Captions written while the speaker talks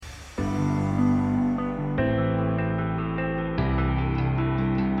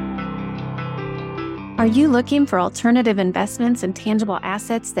Are you looking for alternative investments and tangible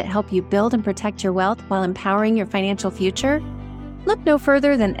assets that help you build and protect your wealth while empowering your financial future? Look no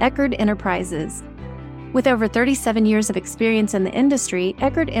further than Eckard Enterprises. With over 37 years of experience in the industry,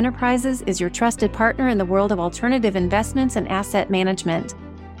 Eckard Enterprises is your trusted partner in the world of alternative investments and asset management.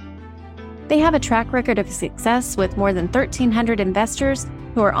 They have a track record of success with more than 1,300 investors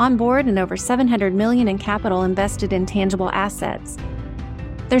who are on board and over $700 million in capital invested in tangible assets.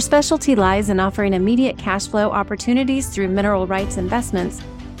 Their specialty lies in offering immediate cash flow opportunities through mineral rights investments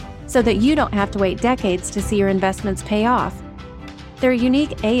so that you don't have to wait decades to see your investments pay off. Their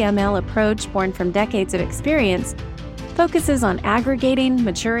unique AML approach, born from decades of experience, focuses on aggregating,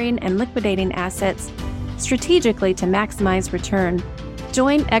 maturing, and liquidating assets strategically to maximize return.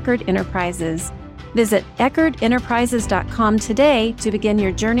 Join Eckard Enterprises. Visit eckardenterprises.com today to begin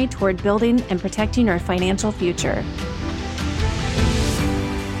your journey toward building and protecting your financial future.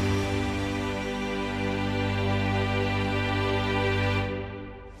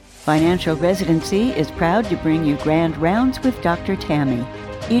 Financial Residency is proud to bring you Grand Rounds with Dr. Tammy.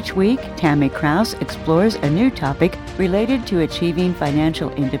 Each week, Tammy Krause explores a new topic related to achieving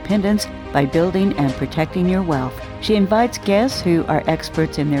financial independence by building and protecting your wealth. She invites guests who are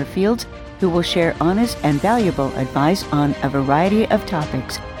experts in their fields who will share honest and valuable advice on a variety of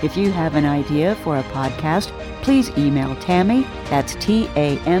topics. If you have an idea for a podcast, please email Tammy, that's Tammy,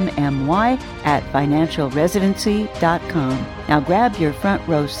 at financialresidency.com. Now grab your front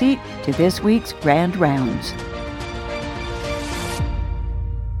row seat to this week's Grand Rounds.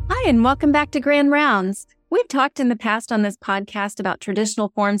 Hi, and welcome back to Grand Rounds. We've talked in the past on this podcast about traditional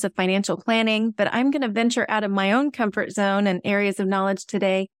forms of financial planning, but I'm going to venture out of my own comfort zone and areas of knowledge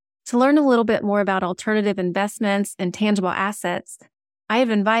today to learn a little bit more about alternative investments and tangible assets. I have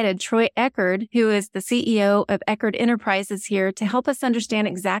invited Troy Eckard, who is the CEO of Eckard Enterprises, here to help us understand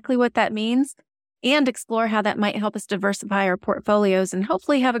exactly what that means and explore how that might help us diversify our portfolios and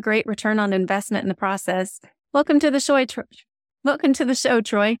hopefully have a great return on investment in the process. Welcome to the show,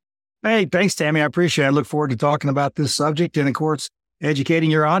 Troy. Hey, thanks, Tammy. I appreciate it. I look forward to talking about this subject and, of course, educating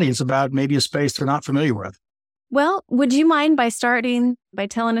your audience about maybe a space they're not familiar with. Well, would you mind starting by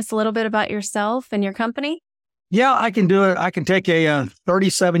telling us a little bit about yourself and your company? Yeah, I can do it. I can take a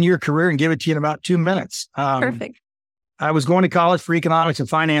 37-year career and give it to you in about 2 minutes. Perfect. I was going to college for economics and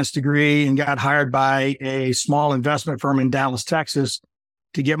finance degree and got hired by a small investment firm in Dallas, Texas,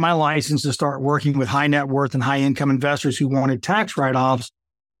 to get my license to start working with high net worth and high income investors who wanted tax write-offs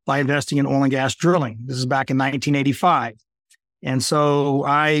by investing in oil and gas drilling. This is back in 1985. And so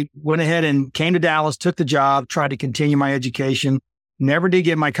I went ahead and came to Dallas, took the job, tried to continue my education. Never did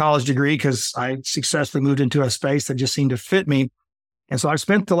get my college degree because I successfully moved into a space that just seemed to fit me. And so I've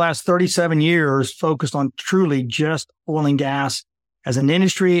spent the last 37 years focused on truly just oil and gas as an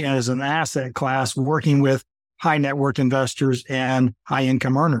industry and as an asset class, working with high net worth investors and high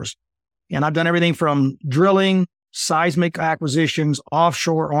income earners. And I've done everything from drilling, seismic acquisitions,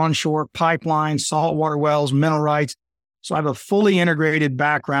 offshore, onshore, pipelines, saltwater wells, mineral rights. So I have a fully integrated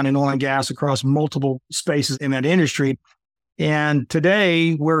background in oil and gas across multiple spaces in that industry. And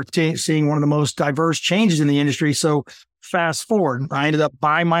today we're seeing one of the most diverse changes in the industry. So fast forward, I ended up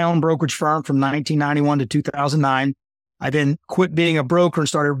buying my own brokerage firm from 1991 to 2009. I then quit being a broker and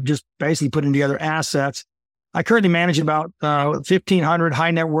started just basically putting together assets. I currently manage about 1,500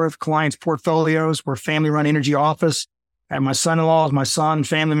 high net worth clients' portfolios. We're a family-run energy office. I have my son-in-law, my son,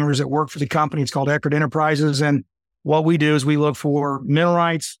 family members that work for the company. It's called Eckard Enterprises. And what we do is we look for mineral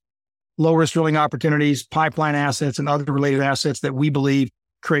rights, low-risk drilling opportunities, pipeline assets, and other related assets that we believe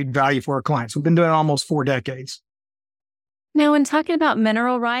create value for our clients. We've been doing it almost 4 decades. Now, when talking about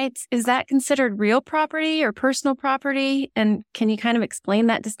mineral rights, is that considered real property or personal property? And can you kind of explain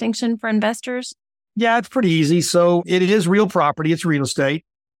that distinction for investors? Yeah, it's pretty easy. So it is real property. It's real estate.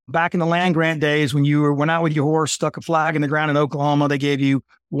 Back in the land grant days, when you went out with your horse, stuck a flag in the ground in Oklahoma, they gave you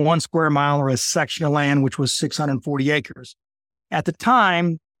 1 square mile or a section of land, which was 640 acres. At the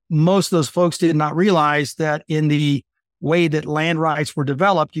time, most of those folks did not realize that in the way that land rights were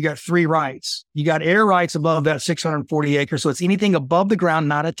developed, you got 3 rights. You got air rights above that 640 acres. So it's anything above the ground,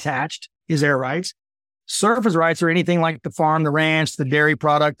 not attached, is air rights. Surface rights are anything like the farm, the ranch, the dairy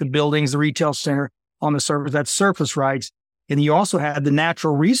product, the buildings, the retail center on the surface. That's surface rights. And you also had the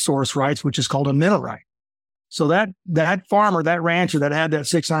natural resource rights, which is called a mineral right. So that farmer, that rancher that had that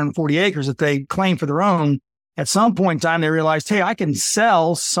 640 acres that they claimed for their own, at some point in time, they realized, hey, I can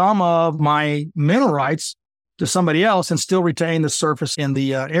sell some of my mineral rights to somebody else and still retain the surface and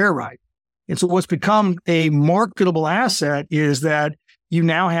the air right. And so what's become a marketable asset is that you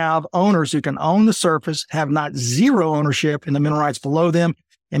now have owners who can own the surface, have not zero ownership in the mineral rights below them,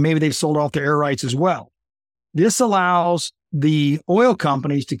 and maybe they've sold off their air rights as well. This allows the oil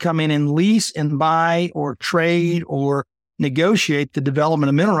companies to come in and lease and buy or trade or negotiate the development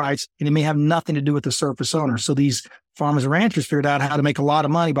of mineral rights, and it may have nothing to do with the surface owner. So these farmers and ranchers figured out how to make a lot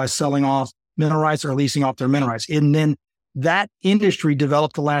of money by selling off mineral rights or leasing off their mineral rights. And then that industry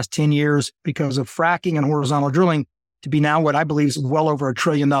developed the last 10 years because of fracking and horizontal drilling to be now what I believe is well over $1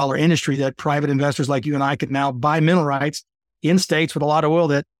 trillion industry that private investors like you and I could now buy mineral rights in states with a lot of oil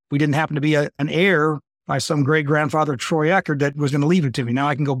that we didn't happen to be an heir by some great grandfather, Troy Eckard, that was going to leave it to me. Now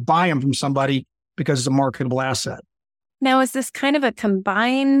I can go buy them from somebody because it's a marketable asset. Now, is this kind of a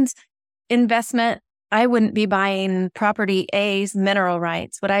combined investment? I wouldn't be buying property A's mineral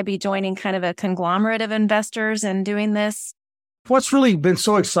rights. Would I be joining kind of a conglomerate of investors and doing this? What's really been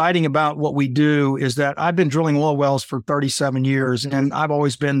so exciting about what we do is that I've been drilling oil wells for 37 years, and I've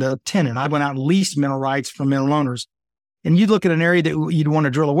always been the tenant. I went out and leased mineral rights from mineral owners. And you'd look at an area that you'd want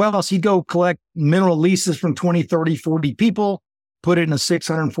to drill a well, so you'd go collect mineral leases from 20, 30, 40 people, put it in a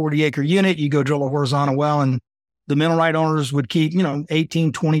 640-acre unit. You go drill a horizontal well, and the mineral right owners would keep,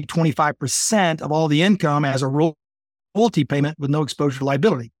 18, 20, 25% of all the income as a royalty payment with no exposure to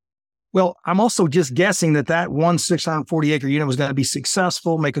liability. Well, I'm also just guessing that one 640-acre unit was going to be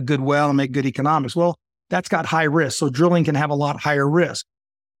successful, make a good well, and make good economics. Well, that's got high risk, so drilling can have a lot higher risk.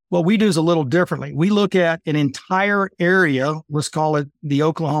 What we do is a little differently. We look at an entire area, let's call it the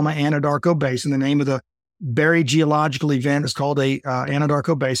Oklahoma Anadarko Basin. The name of the buried geological event is called a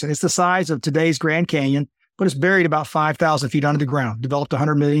Anadarko Basin. It's the size of today's Grand Canyon, but it's buried about 5,000 feet under the ground, developed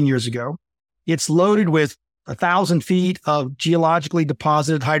 100 million years ago. It's loaded with 1,000 feet of geologically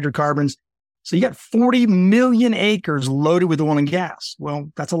deposited hydrocarbons. So you got 40 million acres loaded with oil and gas.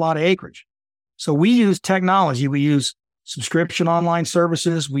 Well, that's a lot of acreage. So we use technology. We use subscription online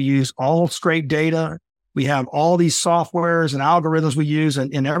services. We use all scrape data. We have all these softwares and algorithms we use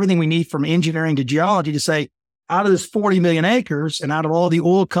and everything we need from engineering to geology to say, out of this 40 million acres and out of all the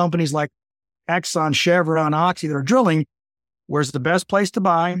oil companies like Exxon, Chevron, Oxy that are drilling, where's the best place to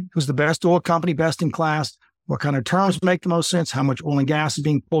buy? Who's the best oil company, best in class? What kind of terms make the most sense? How much oil and gas is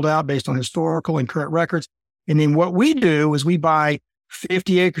being pulled out based on historical and current records? And then what we do is we buy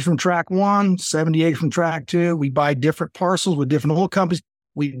 50 acres from track 1, 70 acres from track 2. We buy different parcels with different oil companies.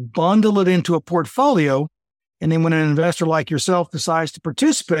 We bundle it into a portfolio. And then when an investor like yourself decides to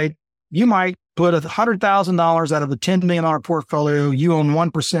participate, you might put $100,000 out of the $10 million portfolio. You own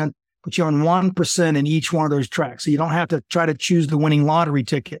 1%, but you own 1% in each one of those tracks. So you don't have to try to choose the winning lottery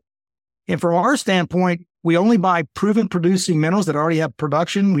ticket. And from our standpoint, we only buy proven producing minerals that already have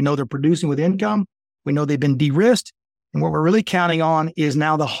production. We know they're producing with income. We know they've been de-risked. And what we're really counting on is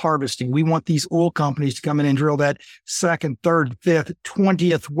now the harvesting. We want these oil companies to come in and drill that second, third, fifth,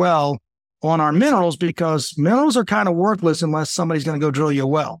 20th well on our minerals, because minerals are kind of worthless unless somebody's going to go drill you a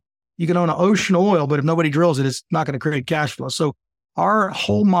well. You can own an ocean of oil, but if nobody drills it, it's not going to create cash flow. So our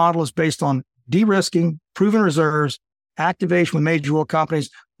whole model is based on de-risking, proven reserves, activation with major oil companies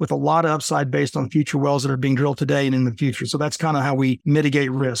with a lot of upside based on future wells that are being drilled today and in the future. So that's kind of how we mitigate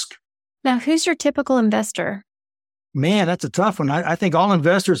risk. Now, who's your typical investor? Man, that's a tough one. I think all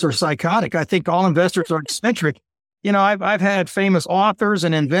investors are psychotic. I think all investors are eccentric. I've had famous authors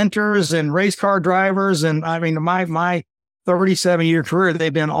and inventors and race car drivers. And I mean, my 37-year career,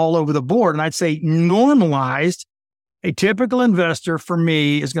 they've been all over the board. And I'd say normalized, a typical investor for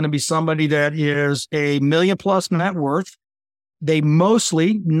me is going to be somebody that is a $1 million+ net worth. They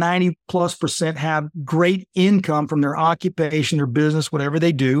mostly 90+% have great income from their occupation, their business, whatever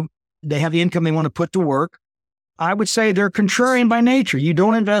they do. They have the income they want to put to work. I would say they're contrarian by nature. You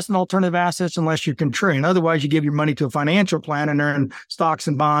don't invest in alternative assets unless you're contrarian. Otherwise, you give your money to a financial plan and they're in stocks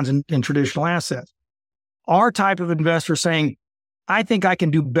and bonds and traditional assets. Our type of investor saying, I think I can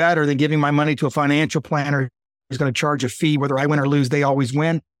do better than giving my money to a financial planner who's going to charge a fee. Whether I win or lose, they always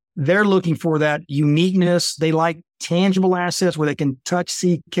win. They're looking for that uniqueness. They like tangible assets where they can touch,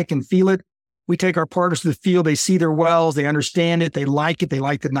 see, kick, and feel it. We take our partners to the field. They see their wells. They understand it. They like it. They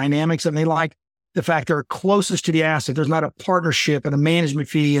like the dynamics, and they like the fact they're closest to the asset. There's not a partnership and a management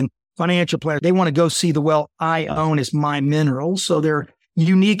fee and financial plan. They want to go see the well I own. It's my minerals. So they're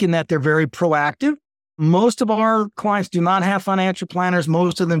unique in that they're very proactive. Most of our clients do not have financial planners.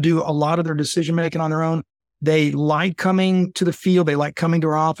 Most of them do a lot of their decision-making on their own. They like coming to the field. They like coming to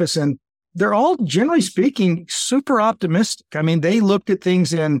our office, and they're all, generally speaking, super optimistic. I mean, they looked at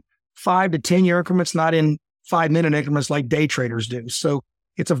things in 5 to 10 year increments, not in 5-minute increments like day traders do. So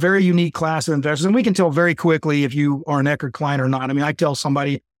it's a very unique class of investors, and we can tell very quickly if you are an Eckard client or not. I mean, I tell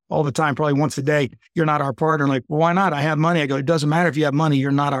somebody all the time, probably once a day, you're not our partner. Like, well, why not? I have money. I go, it doesn't matter if you have money.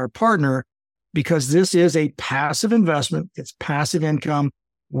 You're not our partner, because this is a passive investment. It's passive income.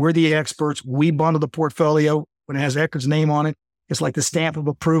 We're the experts. We bundle the portfolio. When it has Eckard's name on it, it's like the stamp of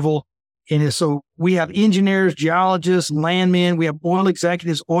approval. And so we have engineers, geologists, landmen. We have oil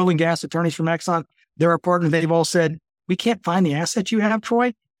executives, oil and gas attorneys from Exxon. They're our partners. They've all said, we can't find the asset you have,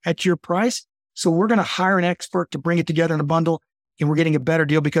 Troy, at your price. So we're going to hire an expert to bring it together in a bundle. And we're getting a better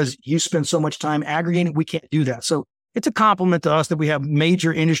deal because you spend so much time aggregating. We can't do that. So it's a compliment to us that we have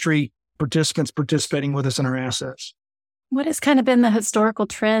major industry participants participating with us in our assets. What has kind of been the historical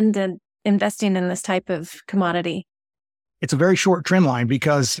trend in investing in this type of commodity? It's a very short trend line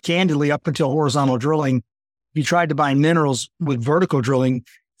because candidly, up until horizontal drilling, if you tried to buy minerals with vertical drilling,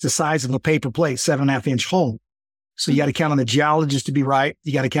 it's the size of a paper plate, 7.5-inch hole. So you got to count on the geologist to be right.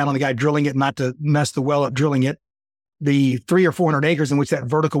 You got to count on the guy drilling it, not to mess the well up drilling it. The 300 or 400 acres in which that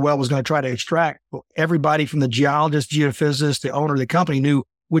vertical well was going to try to extract, well, everybody from the geologist, geophysicist, the owner of the company knew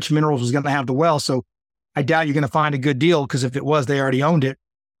which minerals was going to have the well. So I doubt you're going to find a good deal because if it was, they already owned it.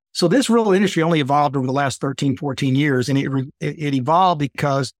 So this real industry only evolved over the last 13, 14 years. And it evolved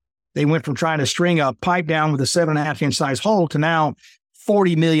because they went from trying to string a pipe down with a 7.5-inch size hole to now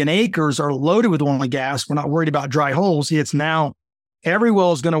 40 million acres are loaded with oil and gas. We're not worried about dry holes. It's now every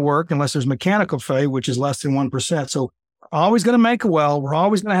well is going to work unless there's mechanical failure, which is less than 1%. So we're always going to make a well. We're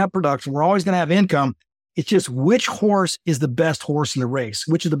always going to have production. We're always going to have income. It's just which horse is the best horse in the race,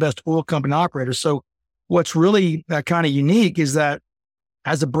 which is the best oil company operator. So what's really kind of unique is that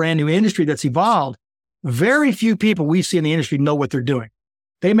as a brand new industry that's evolved, very few people we see in the industry know what they're doing.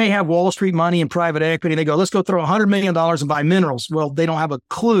 They may have Wall Street money and private equity. And they go, let's go throw $100 million and buy minerals. Well, they don't have a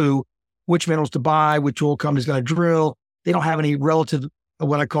clue which minerals to buy, which oil company's going to drill. They don't have any relative,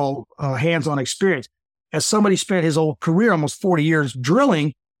 what I call hands-on experience. As somebody spent his whole career, almost 40 years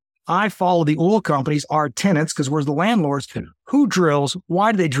drilling, I follow the oil companies, our tenants, because we're the landlords. Who drills?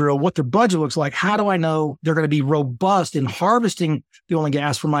 Why do they drill? What their budget looks like? How do I know they're going to be robust in harvesting the oil and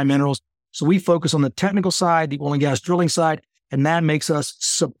gas from my minerals? So we focus on the technical side, the oil and gas drilling side, and that makes us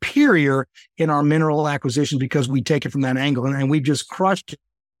superior in our mineral acquisition because we take it from that angle. And we've just crushed it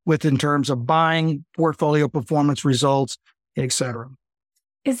with in terms of buying, portfolio performance results, et cetera.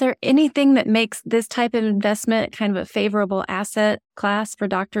 Is there anything that makes this type of investment kind of a favorable asset class for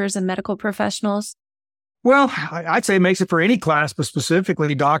doctors and medical professionals? Well, I'd say it makes it for any class, but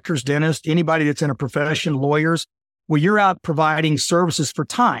specifically doctors, dentists, anybody that's in a profession, lawyers, where you're out providing services for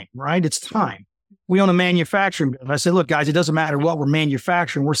time, right? It's time. We own a manufacturing business. I said, look, guys, it doesn't matter what we're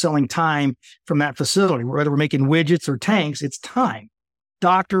manufacturing. We're selling time from that facility. Whether we're making widgets or tanks, it's time.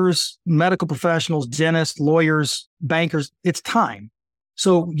 Doctors, medical professionals, dentists, lawyers, bankers, it's time.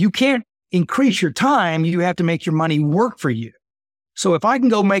 So you can't increase your time. You have to make your money work for you. So if I can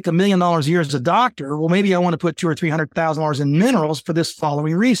go make $1 million a year as a doctor, well, maybe I want to put $200,000 or $300,000 in minerals for this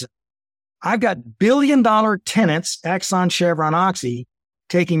following reason. I've got billion-dollar tenants, Exxon, Chevron, Oxy,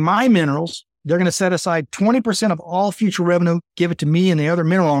 taking my minerals. They're going to set aside 20% of all future revenue, give it to me and the other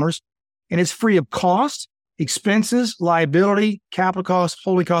mineral owners, and it's free of cost, expenses, liability, capital costs,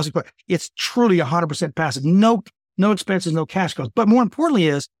 holding costs. It's truly 100% passive. No expenses, no cash costs. But more importantly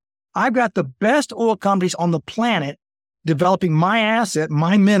is I've got the best oil companies on the planet developing my asset,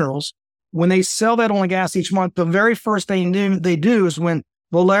 my minerals. When they sell that oil and gas each month, the very first thing they do is when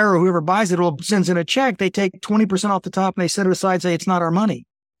Valero, whoever buys it, sends in a check, they take 20% off the top and they set it aside and say, it's not our money.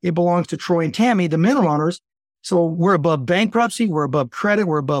 It belongs to Troy and Tammy, the mineral owners. So we're above bankruptcy. We're above credit.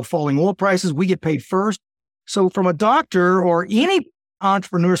 We're above falling oil prices. We get paid first. So from a doctor or any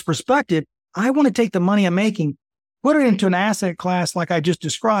entrepreneur's perspective, I want to take the money I'm making, put it into an asset class like I just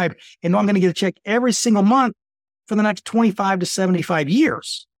described, and I'm going to get a check every single month for the next 25 to 75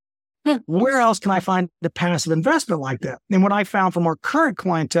 years. Where else can I find the passive investment like that? And what I found from our current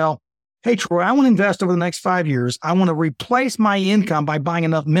clientele, hey, Troy, I want to invest over the next 5 years. I want to replace my income by buying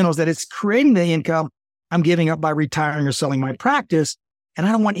enough minerals that it's creating the income I'm giving up by retiring or selling my practice. And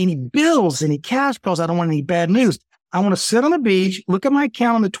I don't want any bills, any cash calls. I don't want any bad news. I want to sit on the beach, look at my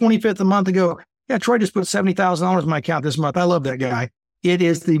account on the 25th of the month and go, yeah, Troy just put $70,000 in my account this month. I love that guy. It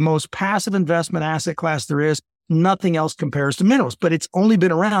is the most passive investment asset class there is. Nothing else compares to minerals, but it's only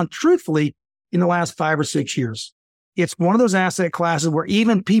been around, truthfully, in the last 5 or 6 years. It's one of those asset classes where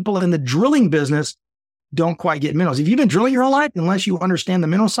even people in the drilling business don't quite get minerals. If you've been drilling your whole life, unless you understand the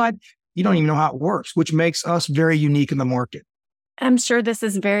mineral side, you don't even know how it works, which makes us very unique in the market. I'm sure this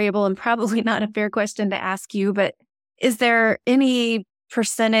is variable and probably not a fair question to ask you, but is there any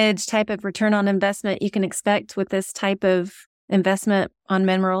percentage type of return on investment you can expect with this type of investment on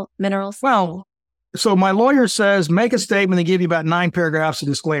minerals? Well, so my lawyer says, make a statement and give you about 9 paragraphs of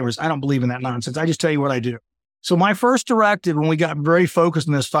disclaimers. I don't believe in that nonsense. I just tell you what I do. So my first directive when we got very focused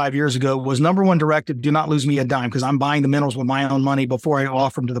on this 5 years ago was number one directive, do not lose me a dime because I'm buying the minerals with my own money before I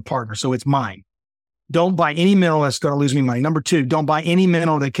offer them to the partner. So it's mine. Don't buy any mineral that's going to lose me money. Number two, don't buy any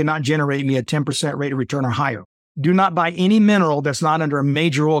mineral that cannot generate me a 10% rate of return or higher. Do not buy any mineral that's not under a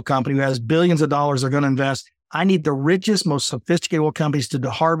major oil company who has billions of dollars they're going to invest. I need the richest, most sophisticated oil companies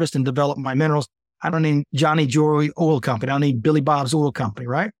to harvest and develop my minerals. I don't need Johnny Joy Oil Company. I don't need Billy Bob's Oil Company,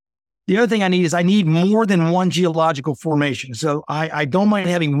 right? The other thing I need more than one geological formation. So I don't mind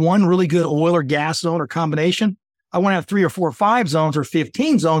having one really good oil or gas zone or combination. I want to have 3 or 4 or 5 zones or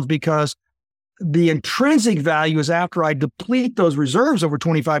 15 zones because the intrinsic value is after I deplete those reserves over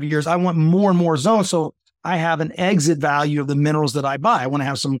 25 years, I want more and more zones. So I have an exit value of the minerals that I buy. I want to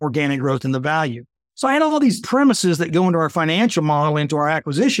have some organic growth in the value. So I had all these premises that go into our financial model, into our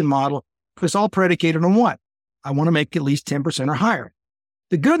acquisition model. It's all predicated on what? I want to make at least 10% or higher.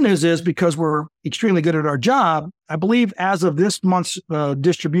 The good news is because we're extremely good at our job, I believe as of this month's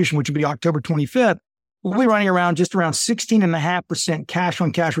distribution, which would be October 25th, we'll be running around 16.5% cash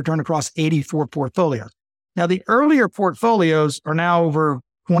on cash return across 84 portfolios. Now, the earlier portfolios are now over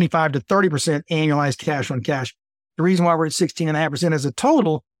 25 to 30% annualized cash on cash. The reason why we're at 16.5% as a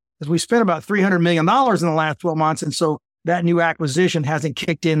total is we spent about $300 million in the last 12 months. And so that new acquisition hasn't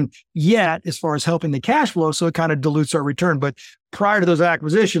kicked in yet as far as helping the cash flow. So it kind of dilutes our return. But prior to those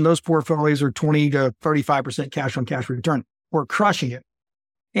acquisitions, those portfolios are 20 to 35% cash on cash return. We're crushing it.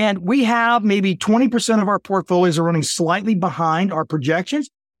 And we have maybe 20% of our portfolios are running slightly behind our projections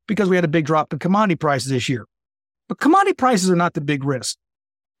because we had a big drop in commodity prices this year. But commodity prices are not the big risk.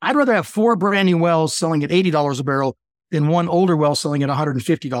 I'd rather have 4 brand new wells selling at $80 a barrel than one older well selling at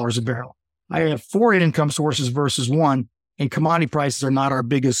 $150 a barrel. I have 4 income sources versus 1, and commodity prices are not our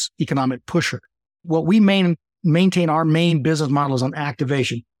biggest economic pusher. What we maintain our main business model is on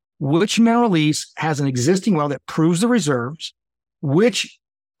activation. Which mineral lease has an existing well that proves the reserves? Which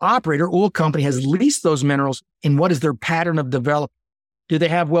operator, oil company has leased those minerals, and what is their pattern of development? Do they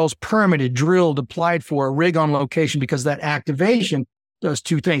have wells permitted, drilled, applied for, a rig on location? Because that activation does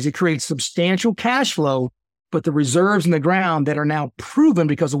 2 things. It creates substantial cash flow, but the reserves in the ground that are now proven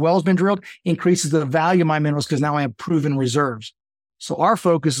because the well's been drilled increases the value of my minerals because now I have proven reserves. So our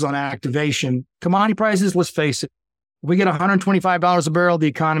focus is on activation. Commodity prices, let's face it, if we get $125 a barrel, the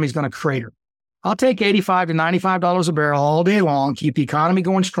economy is going to crater. I'll take $85 to $95 a barrel all day long, keep the economy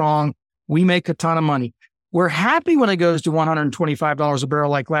going strong. We make a ton of money. We're happy when it goes to $125 a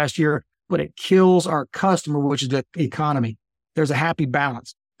barrel like last year, but it kills our customer, which is the economy. There's a happy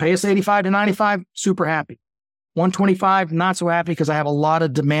balance. Pay us $85 to $95, super happy. $125, not so happy because I have a lot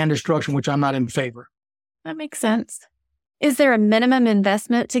of demand destruction, which I'm not in favor. That makes sense. Is there a minimum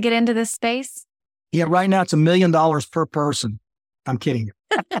investment to get into this space? Yeah, right now it's $1 million per person. I'm kidding you.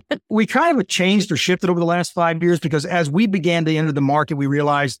 We kind of changed or shifted over the last 5 years because as we began to enter the market, we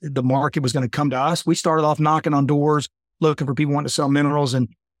realized the market was going to come to us. We started off knocking on doors, looking for people wanting to sell minerals. And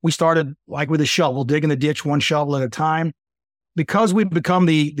we started like with a shovel, digging the ditch one shovel at a time. Because we've become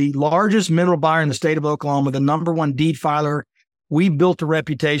the largest mineral buyer in the state of Oklahoma, the number one deed filer, we built a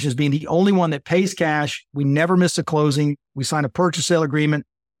reputation as being the only one that pays cash. We never miss a closing. We sign a purchase sale agreement.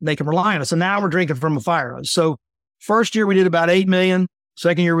 They can rely on us. And now we're drinking from a fire hose. So first year we did about 8 million.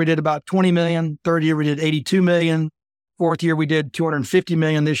 Second year we did about 20 million. Third year we did 82 million. Fourth year we did 250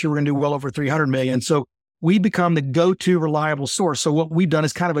 million. This year we're going to do well over 300 million. So we become the go-to reliable source. So what we've done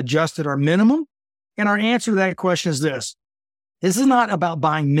is kind of adjusted our minimum. And our answer to that question is this. This is not about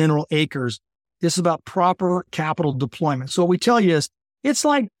buying mineral acres. This is about proper capital deployment. So what we tell you is it's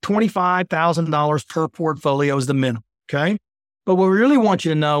like $25,000 per portfolio is the minimum, okay? But what we really want you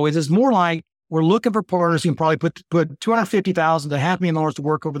to know is it's more like we're looking for partners who can probably put $250,000 to $500,000 to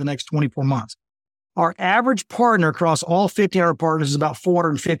work over the next 24 months. Our average partner across all 1,500 partners is about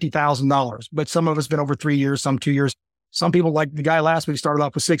 $450,000, but some of us been over 3 years, some 2 years. Some people, like the guy last week, started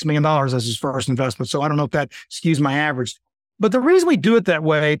off with $6 million as his first investment. So I don't know if that skews my average. But the reason we do it that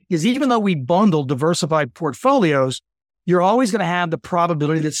way is even though we bundle diversified portfolios, you're always going to have the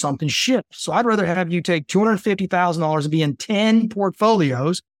probability that something shifts. So I'd rather have you take $250,000 and be in 10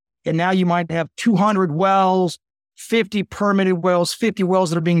 portfolios, and now you might have 200 wells, 50 permitted wells, 50 wells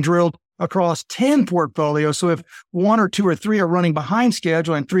that are being drilled across 10 portfolios. So if 1 or 2 or 3 are running behind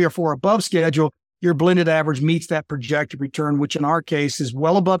schedule and 3 or 4 above schedule, your blended average meets that projected return, which in our case is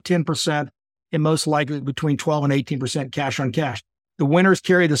well above 10%. And most likely between 12 and 18% cash on cash. The winners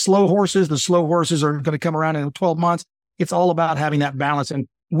carry the slow horses. The slow horses are going to come around in 12 months. It's all about having that balance. And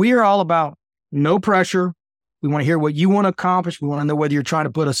we are all about no pressure. We want to hear what you want to accomplish. We want to know whether you're trying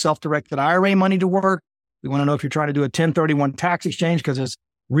to put a self-directed IRA money to work. We want to know if you're trying to do a 1031 tax exchange because it's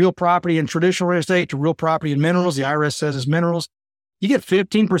real property and traditional real estate to real property and minerals. The IRS says it's minerals. You get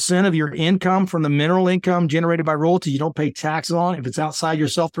 15% of your income from the mineral income generated by royalty. You don't pay taxes on it if it's outside your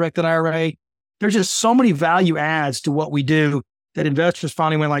self-directed IRA. There's just so many value adds to what we do that investors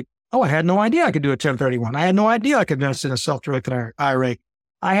finally went like, oh, I had no idea I could do a 1031. I had no idea I could invest in a self-directed IRA.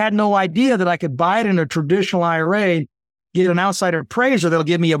 I had no idea that I could buy it in a traditional IRA, get an outside appraiser that'll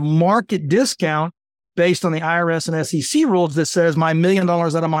give me a market discount based on the IRS and SEC rules that says my $1 million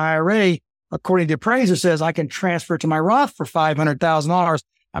out of my IRA, according to the appraiser, says I can transfer it to my Roth for $500,000.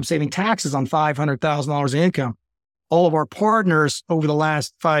 I'm saving taxes on $500,000 in income. All of our partners over the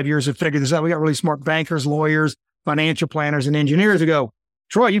last 5 years have figured this out. We got really smart bankers, lawyers, financial planners, and engineers who go,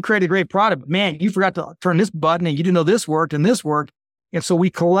 Troy, you created a great product, but man, you forgot to turn this button and you didn't know this worked and this worked. And so we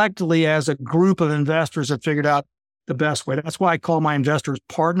collectively, as a group of investors, have figured out the best way. That's why I call my investors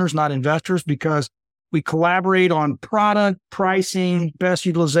partners, not investors, because we collaborate on product, pricing, best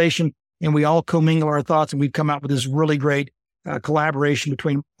utilization, and we all commingle our thoughts. And we've come out with this really great collaboration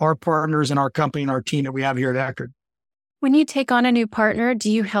between our partners and our company and our team that we have here at Eckard. When you take on a new partner,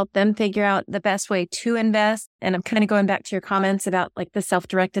 do you help them figure out the best way to invest? And I'm kind of going back to your comments about like the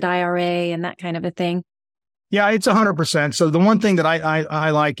self-directed IRA and that kind of a thing. Yeah, it's 100%. So the one thing that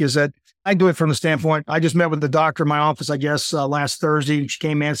I like is that I do it from the standpoint, I just met with the doctor in my office, I guess, last Thursday. She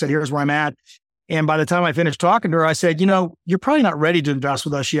came in and said, here's where I'm at. And by the time I finished talking to her, I said, you're probably not ready to invest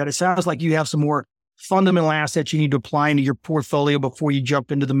with us yet. It sounds like you have some more fundamental assets you need to apply into your portfolio before you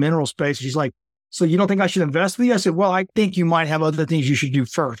jump into the mineral space. She's like, so you don't think I should invest with you? I said, well, I think you might have other things you should do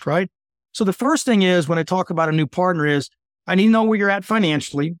first, right? So the first thing is when I talk about a new partner is I need to know where you're at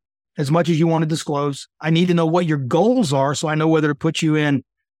financially as much as you want to disclose. I need to know what your goals are so I know whether to put you in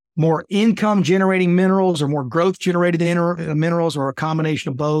more income generating minerals or more growth generated minerals or a combination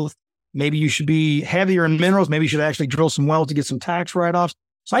of both. Maybe you should be heavier in minerals. Maybe you should actually drill some wells to get some tax write-offs.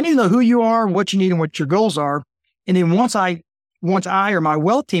 So I need to know who you are, what you need, and what your goals are. And then once I or my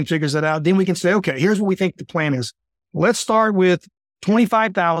wealth team figures that out, then we can say, okay, here's what we think the plan is. Let's start with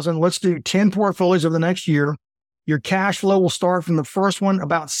 25,000. Let's do 10 portfolios over the next year. Your cash flow will start from the first one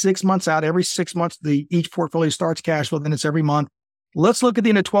about 6 months out. Every 6 months, each portfolio starts cash flow. Then it's every month. Let's look at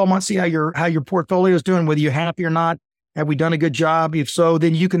the end of 12 months, see how your portfolio is doing, whether you're happy or not. Have we done a good job? If so,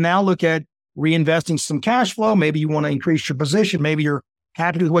 then you can now look at reinvesting some cash flow. Maybe you want to increase your position. Maybe you're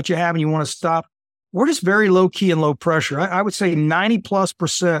happy with what you have and you want to stop. We're just very low key and low pressure. I would say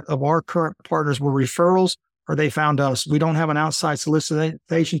 90+% of our current partners were referrals or they found us. We don't have an outside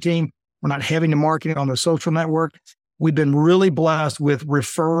solicitation team. We're not having to market it on the social network. We've been really blessed with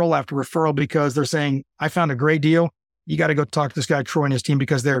referral after referral because they're saying, I found a great deal. You got to go talk to this guy, Troy, and his team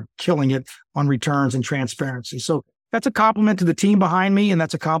because they're killing it on returns and transparency. So that's a compliment to the team behind me, and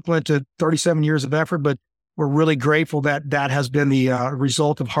that's a compliment to 37 years of effort, but we're really grateful that that has been the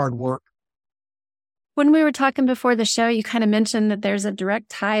result of hard work. When we were talking before the show, you kind of mentioned that there's a direct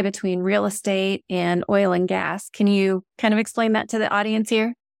tie between real estate and oil and gas. Can you kind of explain that to the audience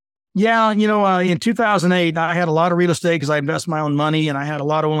here? Yeah, in 2008, I had a lot of real estate because I invest my own money, and I had a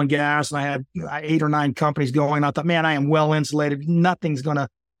lot of oil and gas, and I had 8 or 9 companies going. I thought, man, I am well insulated. Nothing's going to,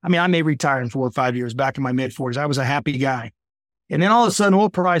 I may retire in 4 or 5 years, back in my mid-40s. I was a happy guy. And then all of a sudden, oil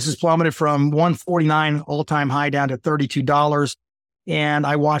prices plummeted from $149 all-time high down to $32. And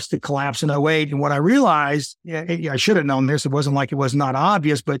I watched it collapse in 08. And what I realized, I should have known this. It wasn't like it was not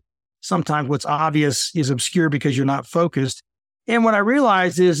obvious, but sometimes what's obvious is obscure because you're not focused. And what I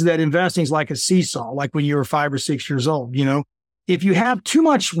realized is that investing is like a seesaw, like when you were 5 or 6 years old. If you have too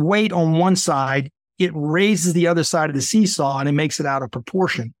much weight on one side, it raises the other side of the seesaw and it makes it out of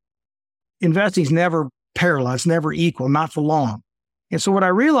proportion. Investing is never parallel. It's never equal, not for long. And so what I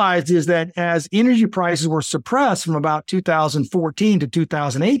realized is that as energy prices were suppressed from about 2014 to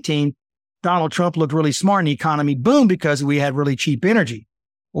 2018, Donald Trump looked really smart and the economy boomed because we had really cheap energy.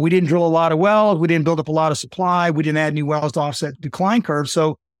 Well, we didn't drill a lot of wells. We didn't build up a lot of supply. We didn't add new wells to offset the decline curve.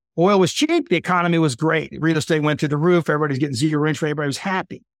 So oil was cheap. The economy was great. Real estate went to the roof. Everybody's getting zero interest rate. Everybody was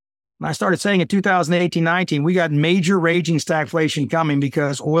happy. And I started saying in 2018-19, we got major raging stagflation coming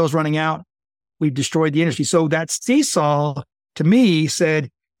because oil's running out. We've destroyed the industry. So that seesaw, to me, said,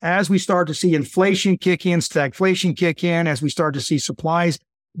 as we start to see inflation kick in, stagflation kick in, as we start to see supplies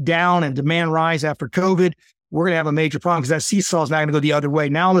down and demand rise after COVID, we're going to have a major problem because that seesaw is not going to go the other way.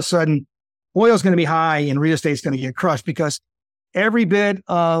 Now, all of a sudden, oil is going to be high and real estate is going to get crushed because every bit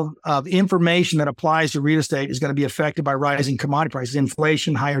of information that applies to real estate is going to be affected by rising commodity prices,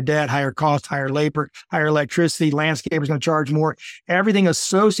 inflation, higher debt, higher cost, higher labor, higher electricity, landscapers going to charge more. Everything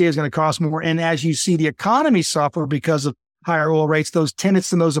associated is going to cost more. And as you see the economy suffer because of higher oil rates, those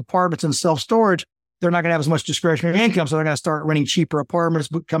tenants in those apartments and self-storage, they're not going to have as much discretionary income. So they're going to start renting cheaper apartments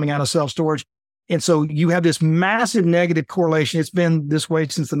coming out of self-storage. And so you have this massive negative correlation. It's been this way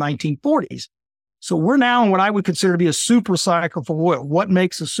since the 1940s. So we're now in what I would consider to be a super cycle for oil. What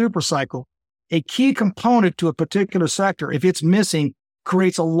makes a super cycle? A key component to a particular sector, if it's missing,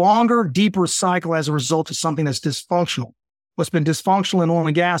 creates a longer, deeper cycle as a result of something that's dysfunctional. What's been dysfunctional in oil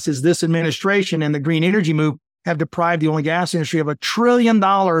and gas is this administration and the green energy move have deprived the oil and gas industry of $1 trillion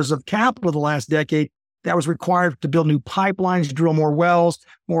of capital the last decade that was required to build new pipelines, drill more wells,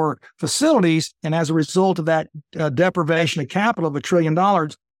 more facilities. And as a result of that deprivation of capital of $1 trillion,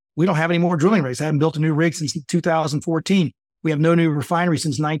 we don't have any more drilling rigs. I haven't built a new rig since 2014. We have no new refinery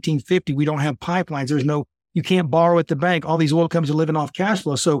since 1950. We don't have pipelines. You can't borrow at the bank. All these oil companies are living off cash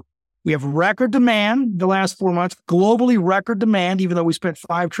flow. So we have record demand the last 4 months, globally record demand, even though we spent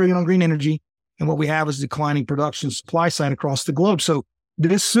 $5 trillion on green energy. And what we have is declining production supply side across the globe. So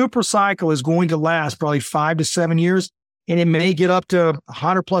this super cycle is going to last probably 5 to 7 years. And it may get up to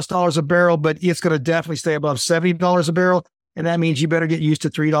 $100+ a barrel, but it's going to definitely stay above $70 a barrel. And that means you better get used to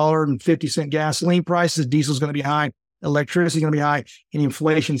 $3.50 gasoline prices. Diesel's going to be high. Electricity is going to be high. And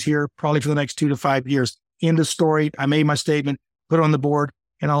inflation's here probably for the next 2 to 5 years. End of story. I made my statement, put it on the board,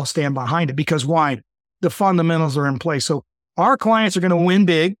 and I'll stand behind it. Because why? The fundamentals are in place. So our clients are going to win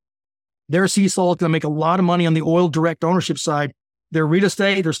big. Their CSOL is going to make a lot of money on the oil direct ownership side. Their real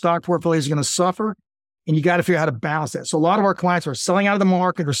estate, their stock portfolios are going to suffer. And you got to figure out how to balance that. So a lot of our clients are selling out of the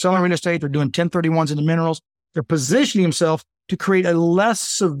market. They're selling real estate. They're doing 1031s into minerals. They're positioning themselves to create a less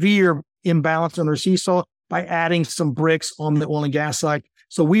severe imbalance on their CSOL by adding some bricks on the oil and gas side.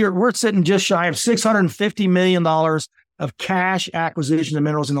 So we're sitting just shy of $650 million of cash acquisition of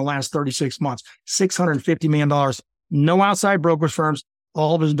minerals in the last 36 months. $650 million. No outside brokerage firms.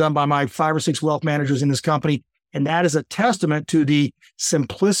 All of it is done by my 5 or 6 wealth managers in this company. And that is a testament to the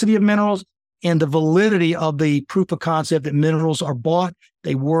simplicity of minerals and the validity of the proof of concept that minerals are bought,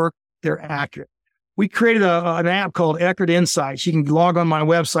 they work, they're accurate. We created an app called Eckard Insights. You can log on my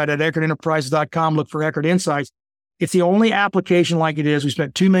website at eckardenterprises.com, look for Eckard Insights. It's the only application like it is. We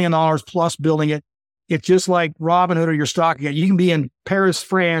spent $2 million plus building it. It's just like Robinhood or your stock account. You can be in Paris,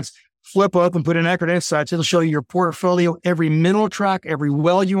 France, flip up and put in Eckard Insights. It'll show you your portfolio, every mineral track, every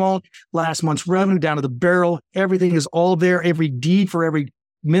well you own, last month's revenue down to the barrel. Everything is all there, every deed for every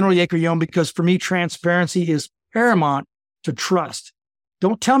mineral acre you own, because for me, transparency is paramount to trust.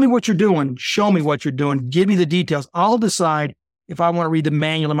 Don't tell me what you're doing. Show me what you're doing. Give me the details. I'll decide if I want to read the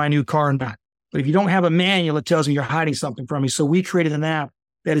manual of my new car or not. But if you don't have a manual, it tells me you're hiding something from me. So we created an app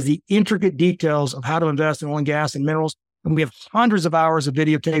that is the intricate details of how to invest in oil and gas and minerals. And we have hundreds of hours of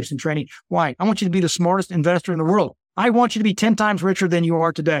videotapes and training. Why? I want you to be the smartest investor in the world. I want you to be 10 times richer than you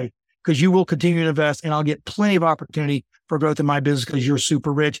are today, because you will continue to invest, and I'll get plenty of opportunity for growth in my business because you're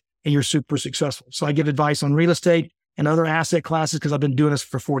super rich and you're super successful. So I give advice on real estate and other asset classes because I've been doing this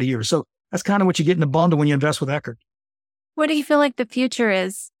for 40 years. So that's kind of what you get in the bundle when you invest with Eckard. What do you feel like the future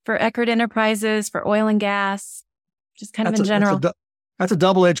is for Eckard Enterprises, for oil and gas, just kind of in general? That's a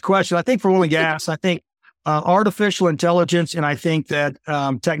double-edged question. I think for oil and gas, I think artificial intelligence, and I think that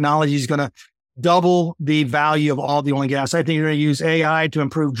technology is going to double the value of all the oil and gas. I think you're going to use AI to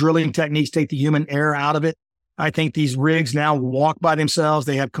improve drilling techniques, take the human error out of it. I think these rigs now walk by themselves.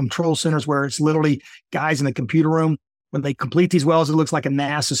 They have control centers where it's literally guys in the computer room. When they complete these wells, it looks like a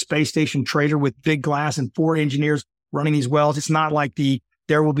NASA space station trader with big glass and 4 engineers running these wells. It's not like the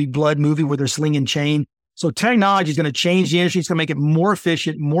There Will Be Blood movie where they're slinging chain. So technology is going to change the industry. It's going to make it more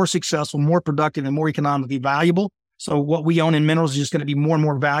efficient, more successful, more productive, and more economically valuable. So what we own in minerals is just going to be more and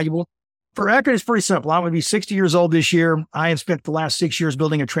more valuable. For Eckard, it's pretty simple. I'm going to be 60 years old this year. I have spent the last 6 years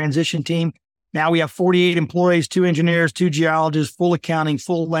building a transition team. Now we have 48 employees, 2 engineers, 2 geologists, full accounting,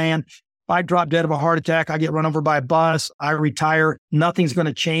 full land. If I drop dead of a heart attack, I get run over by a bus, I retire. Nothing's going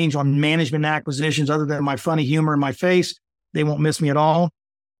to change on management and acquisitions other than my funny humor in my face. They won't miss me at all.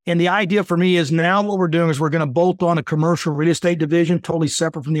 And the idea for me is now what we're doing is we're going to bolt on a commercial real estate division, totally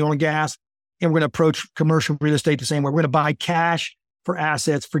separate from the oil and gas. And we're going to approach commercial real estate the same way. We're going to buy cash for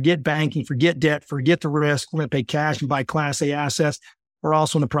assets, forget banking, forget debt, forget the risk. We're going to pay cash and buy Class A assets. We're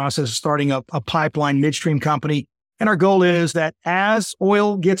also in the process of starting a pipeline midstream company. And our goal is that as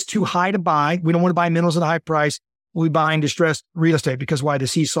oil gets too high to buy, we don't want to buy minerals at a high price. We'll be buying distressed real estate because why? The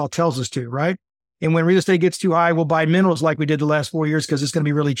seesaw tells us to, right? And when real estate gets too high, we'll buy minerals like we did the last 4 years because it's going to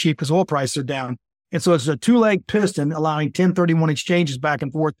be really cheap because oil prices are down. And so it's a 2-leg piston allowing 1031 exchanges back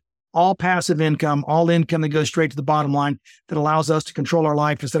and forth, all passive income, all income that goes straight to the bottom line that allows us to control our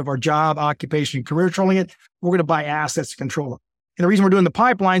life instead of our job, occupation, and career controlling it. We're going to buy assets to control it. And the reason we're doing the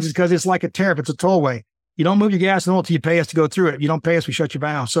pipelines is because it's like a tariff. It's a tollway. You don't move your gas and oil until you pay us to go through it. If you don't pay us, we shut your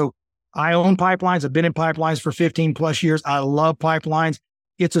valve. So I own pipelines. I've been in pipelines for 15 plus years. I love pipelines.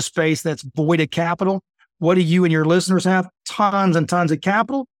 It's a space that's void of capital. What do you and your listeners have? Tons and tons of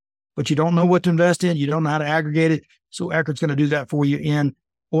capital, but you don't know what to invest in. You don't know how to aggregate it. So Eckard's going to do that for you in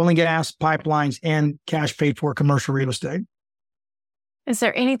oil and gas, pipelines, and cash paid for commercial real estate. Is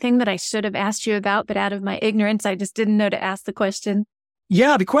there anything that I should have asked you about, but out of my ignorance, I just didn't know to ask the question?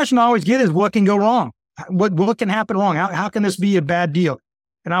 Yeah, the question I always get is what can go wrong? What can happen wrong? How can this be a bad deal?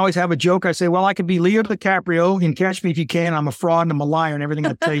 And I always have a joke. I say, well, I could be Leo DiCaprio in Catch Me If You Can. I'm a fraud and I'm a liar and everything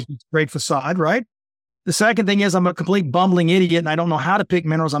I tell you is a great facade, right? The second thing is I'm a complete bumbling idiot and I don't know how to pick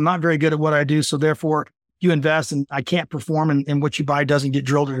minerals. I'm not very good at what I do. So therefore, you invest and I can't perform and what you buy doesn't get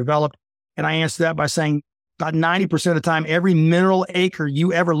drilled or developed. And I answer that by saying about 90% of the time, every mineral acre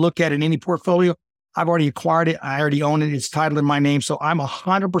you ever look at in any portfolio, I've already acquired it. I already own it. It's titled in my name. So I'm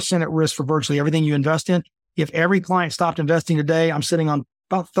 100% at risk for virtually everything you invest in. If every client stopped investing today, I'm sitting on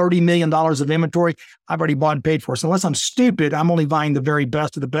about $30 million of inventory I've already bought and paid for. So unless I'm stupid, I'm only buying the very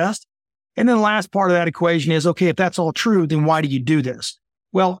best of the best. And then the last part of that equation is, okay, if that's all true, then why do you do this?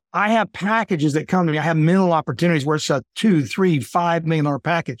 Well, I have packages that come to me. I have mineral opportunities where it's a $2, $3, $5 million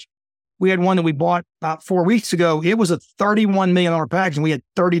package. We had one that we bought about 4 weeks ago. It was a $31 million package and we had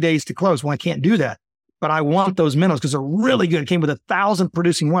 30 days to close. Well, I can't do that, but I want those minerals because they're really good. It came with 1,000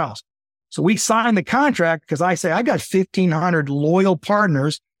 producing wells. So we signed the contract because I say, I got 1,500 loyal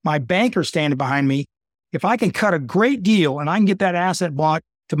partners. My banker's standing behind me. If I can cut a great deal and I can get that asset bought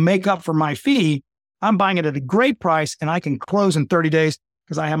to make up for my fee, I'm buying it at a great price and I can close in 30 days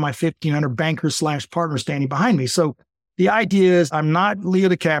because I have my 1,500 bankers / partners standing behind me. So the idea is I'm not Leo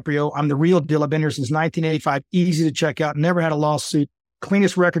DiCaprio. I'm the real deal. I've been here since 1985. Easy to check out. Never had a lawsuit.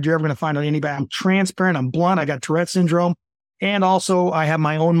 Cleanest record you're ever going to find on anybody. I'm transparent. I'm blunt. I got Tourette syndrome. And also I have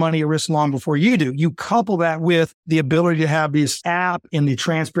my own money at risk long before you do. You couple that with the ability to have this app and the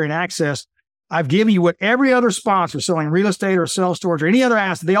transparent access. I've given you what every other sponsor selling real estate or self-storage or any other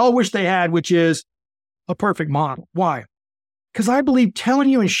asset, they all wish they had, which is a perfect model. Why? Because I believe telling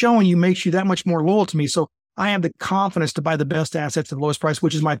you and showing you makes you that much more loyal to me. So I have the confidence to buy the best assets at the lowest price,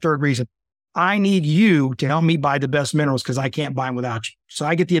 which is my third reason. I need you to help me buy the best minerals because I can't buy them without you. So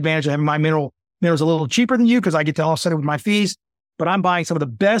I get the advantage of having my minerals a little cheaper than you because I get to offset it with my fees. But I'm buying some of the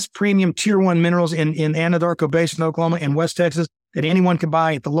best premium tier 1 minerals in Anadarko Basin, Oklahoma and West Texas that anyone can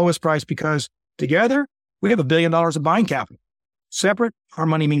buy at the lowest price because together we have $1 billion of buying capital. Separate, our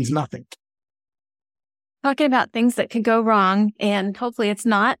money means nothing. Talking about things that could go wrong, and hopefully it's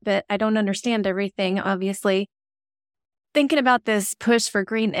not, but I don't understand everything, obviously. Thinking about this push for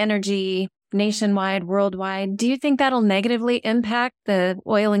green energy nationwide, worldwide, do you think that'll negatively impact the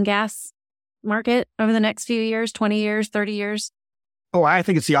oil and gas market over the next few years, 20 years, 30 years? Oh, I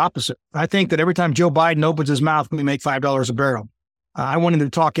think it's the opposite. I think that every time Joe Biden opens his mouth, we make $5 a barrel. I want him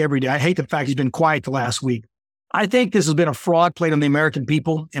to talk every day. I hate the fact he's been quiet the last week. I think this has been a fraud played on the American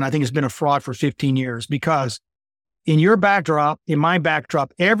people, and I think it's been a fraud for 15 years because in your backdrop, in my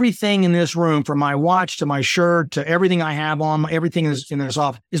backdrop, everything in this room, from my watch to my shirt to everything I have on, everything in this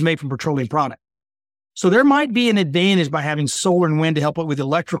office is made from petroleum product. So there might be an advantage by having solar and wind to help with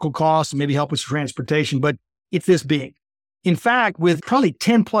electrical costs and maybe help with transportation, but it's this big. In fact, with probably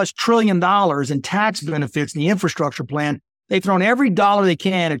 $10+ trillion in tax benefits in the infrastructure plan, they've thrown every dollar they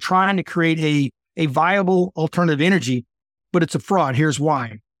can at trying to create a viable alternative energy, but it's a fraud. Here's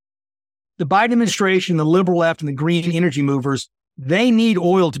why. The Biden administration, the liberal left, and the green energy movers, they need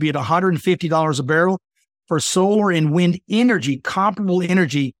oil to be at $150 a barrel for solar and wind energy, comparable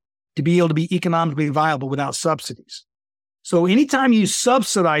energy, to be able to be economically viable without subsidies. So anytime you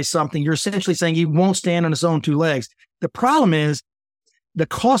subsidize something, you're essentially saying it won't stand on its own two legs. The problem is the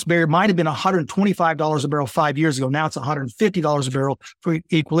cost barrier might have been $125 a barrel 5 years ago. Now it's $150 a barrel for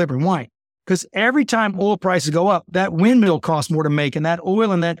equilibrium. Why? Because every time oil prices go up, that windmill costs more to make, and that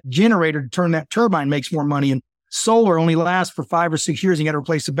oil and that generator to turn that turbine makes more money. And solar only lasts for 5 or 6 years. And you got to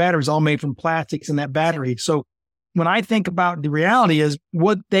replace the batteries, all made from plastics in that battery. So when I think about the reality is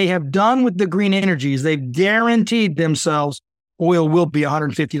what they have done with the green energy is they've guaranteed themselves oil will be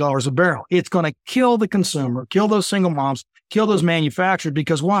 $150 a barrel. It's going to kill the consumer, kill those single moms, kill those manufacturers.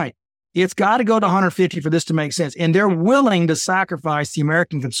 Because why? It's got to go to 150 for this to make sense. And they're willing to sacrifice the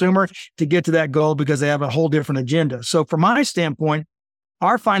American consumer to get to that goal because they have a whole different agenda. So from my standpoint,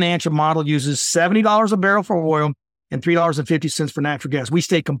 our financial model uses $70 a barrel for oil and $3.50 for natural gas. We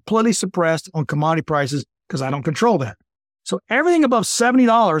stay completely suppressed on commodity prices because I don't control that. So everything above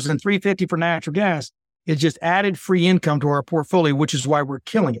 $70 and $3.50 for natural gas is just added free income to our portfolio, which is why we're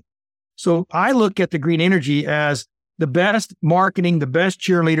killing it. So I look at the green energy as the best marketing, the best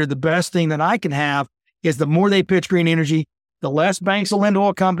cheerleader, the best thing that I can have is the more they pitch green energy, The less banks will lend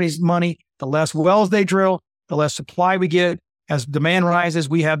oil companies money, the less wells they drill, the less supply we get. As demand rises,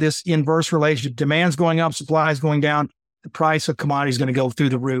 we have this inverse relationship. Demand's going up, supply is going down. The price of commodities is going to go through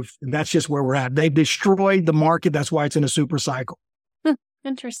the roof. And that's just where we're at. They've destroyed the market. That's why it's in a super cycle.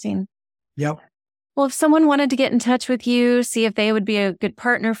 Interesting. Yep. Well, if someone wanted to get in touch with you, see if they would be a good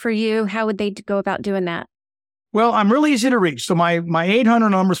partner for you, how would they go about doing that? Well, I'm really easy to reach. So my 800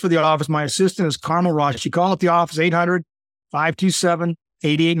 numbers for the office, my assistant is Carmel Ross. You call up the office,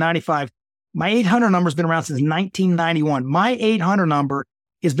 800-527-8895. My 800 number has been around since 1991. My 800 number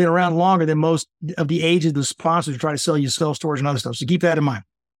has been around longer than most of the age of the sponsors who try to sell you self-storage and other stuff. So keep that in mind.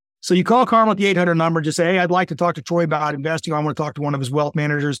 So you call Carmel at the 800 number, just say, hey, I'd like to talk to Troy about investing. I want to talk to one of his wealth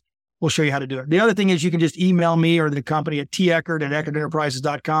managers. We'll show you how to do it. The other thing is you can just email me or the company at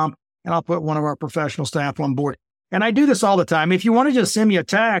teckard@eckardenterprises.com, and I'll put one of our professional staff on board. And I do this all the time. If you want to just send me a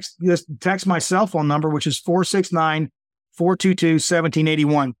text, just text my cell phone number, which is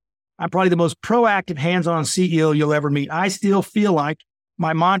 469-422-1781. I'm probably the most proactive, hands-on CEO you'll ever meet. I still feel like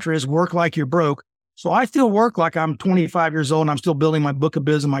my mantra is work like you're broke. So I still work like I'm 25 years old and I'm still building my book of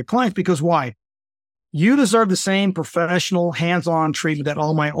business and my clients, because why? You deserve the same professional, hands-on treatment that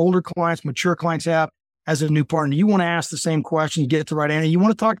all my older clients, mature clients have as a new partner. You want to ask the same questions, get the right answer. You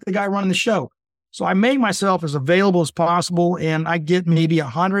want to talk to the guy running the show. So I make myself as available as possible, and I get maybe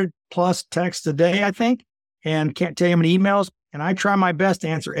 100 plus texts a day, I think, and can't tell you how many emails. And I try my best to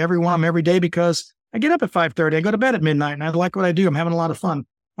answer every one of them every day, because I get up at 5:30, I go to bed at midnight, and I like what I do. I'm having a lot of fun.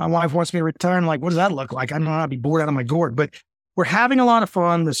 My wife wants me to retire. I'm like, what does that look like? I don't know how to be bored out of my gourd, but we're having a lot of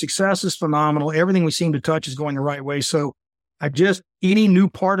fun. The success is phenomenal. Everything we seem to touch is going the right way. So any new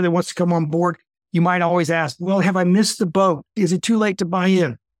partner that wants to come on board, you might always ask, well, have I missed the boat? Is it too late to buy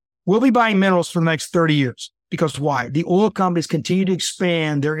in? We'll be buying minerals for the next 30 years. Because why? The oil companies continue to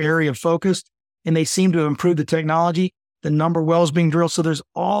expand their area of focus, and they seem to improve the technology, the number of wells being drilled. So there's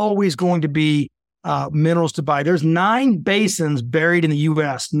always going to be minerals to buy. There's 9 basins buried in the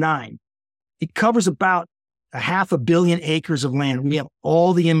U.S., 9. It covers about 500 million acres of land. We have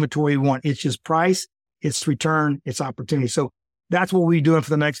all the inventory we want. It's just price, it's return, it's opportunity. So that's what we'll be doing for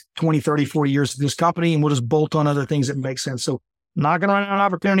the next 20, 30, 40 years of this company, and we'll just bolt on other things that make sense. So not going to run out of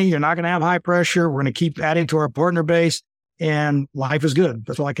opportunity. You're not going to have high pressure. We're going to keep adding to our partner base, and life is good.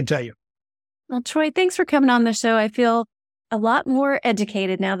 That's all I can tell you. Well, Troy, thanks for coming on the show. I feel a lot more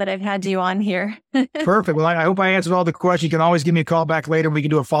educated now that I've had you on here. Perfect. Well, I hope I answered all the questions. You can always give me a call back later. We can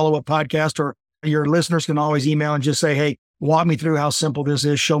do a follow-up podcast, or your listeners can always email and just say, hey, walk me through how simple this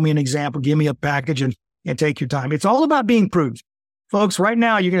is. Show me an example. Give me a package, and take your time. It's all about being prudent. Folks, right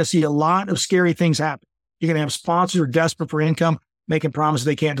now, you're going to see a lot of scary things happen. You're going to have sponsors who are desperate for income, making promises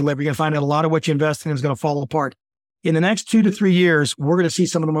they can't deliver. You're going to find out a lot of what you invest in is going to fall apart. In the next 2 to 3 years, we're going to see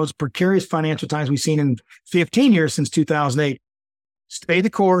some of the most precarious financial times we've seen in 15 years since 2008. Stay the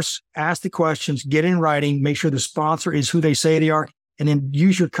course, ask the questions, get in writing, make sure the sponsor is who they say they are, and then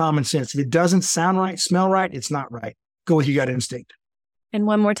use your common sense. If it doesn't sound right, smell right, it's not right. Go with your gut instinct. And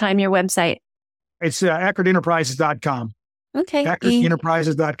one more time, your website. It's EckardEnterprises.com. Okay.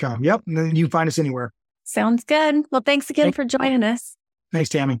 EckardEnterprises.com. Yep. And then you can find us anywhere. Sounds good. Well, thanks again for joining us. Thanks,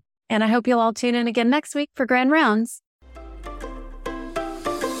 Tammy. And I hope you'll all tune in again next week for Grand Rounds.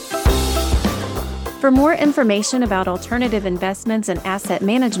 For more information about alternative investments and asset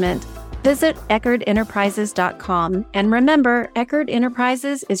management, visit EckardEnterprises.com. And remember, Eckard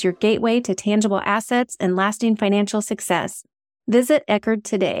Enterprises is your gateway to tangible assets and lasting financial success. Visit Eckard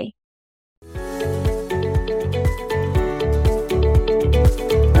today.